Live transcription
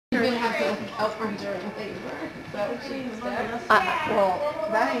help her during labor. So well,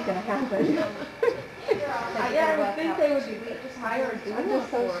 that ain't gonna happen. Yeah, I would think they would hire a doula. I'm just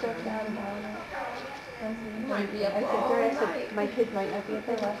so stressed out about it. Might be up I said, my kids might not be at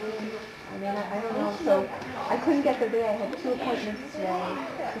their lesson. I mean, I don't know. So I couldn't get there today. I had 2 appointments today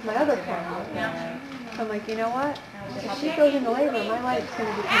with my other friend. So I'm like, you know what? If she goes into labor, my life's going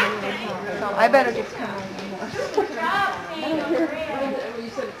to be coming in hell. So I better just come on more. I don't care. You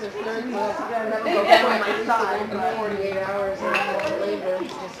said it's a third month. They go by my side for 48 hours in labor.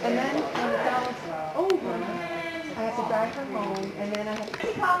 And then when it's all over, I have to drive her home, and then I have to... What are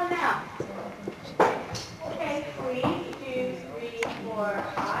you calling now? Okay, 3, 2, 3, 4,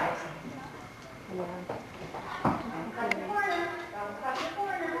 5. Yeah. Cut the corner. Don't cut the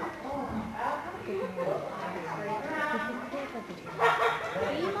corner.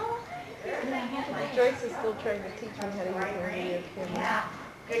 Joyce is still trying to teach me how to use the video camera. Yeah,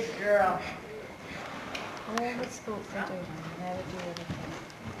 good girl. All the sports I do, I never do anything.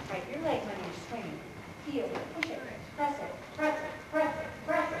 Right, your leg when you're swinging. Feel it, push it, press it, press it, press it,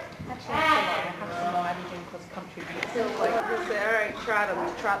 press it. Actually, I have some more everything cross country. All right, trot him.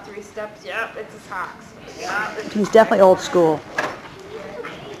 Trot 3 steps. Yep, it's his hocks. Yep, it's He's definitely old school.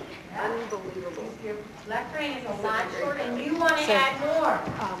 unbelievable. Your left rein is a lot short and you want to add more.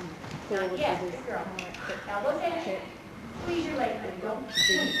 Not yet, good girl. Elbows in. Squeeze your leg, then don't. I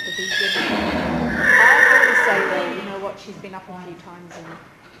have to say though, you know what, she's been up a few times and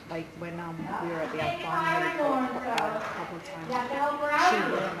like when we were at the Alpine a couple of times, You have to help her she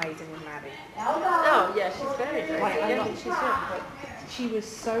out. was amazing with Maddie. Elbow. Oh, yeah, she's very good. Like, I know she's good, but she was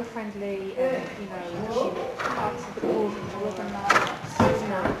so friendly and, you know, she would answer the calls and deliver them.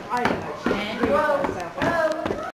 I don't know, she was really good.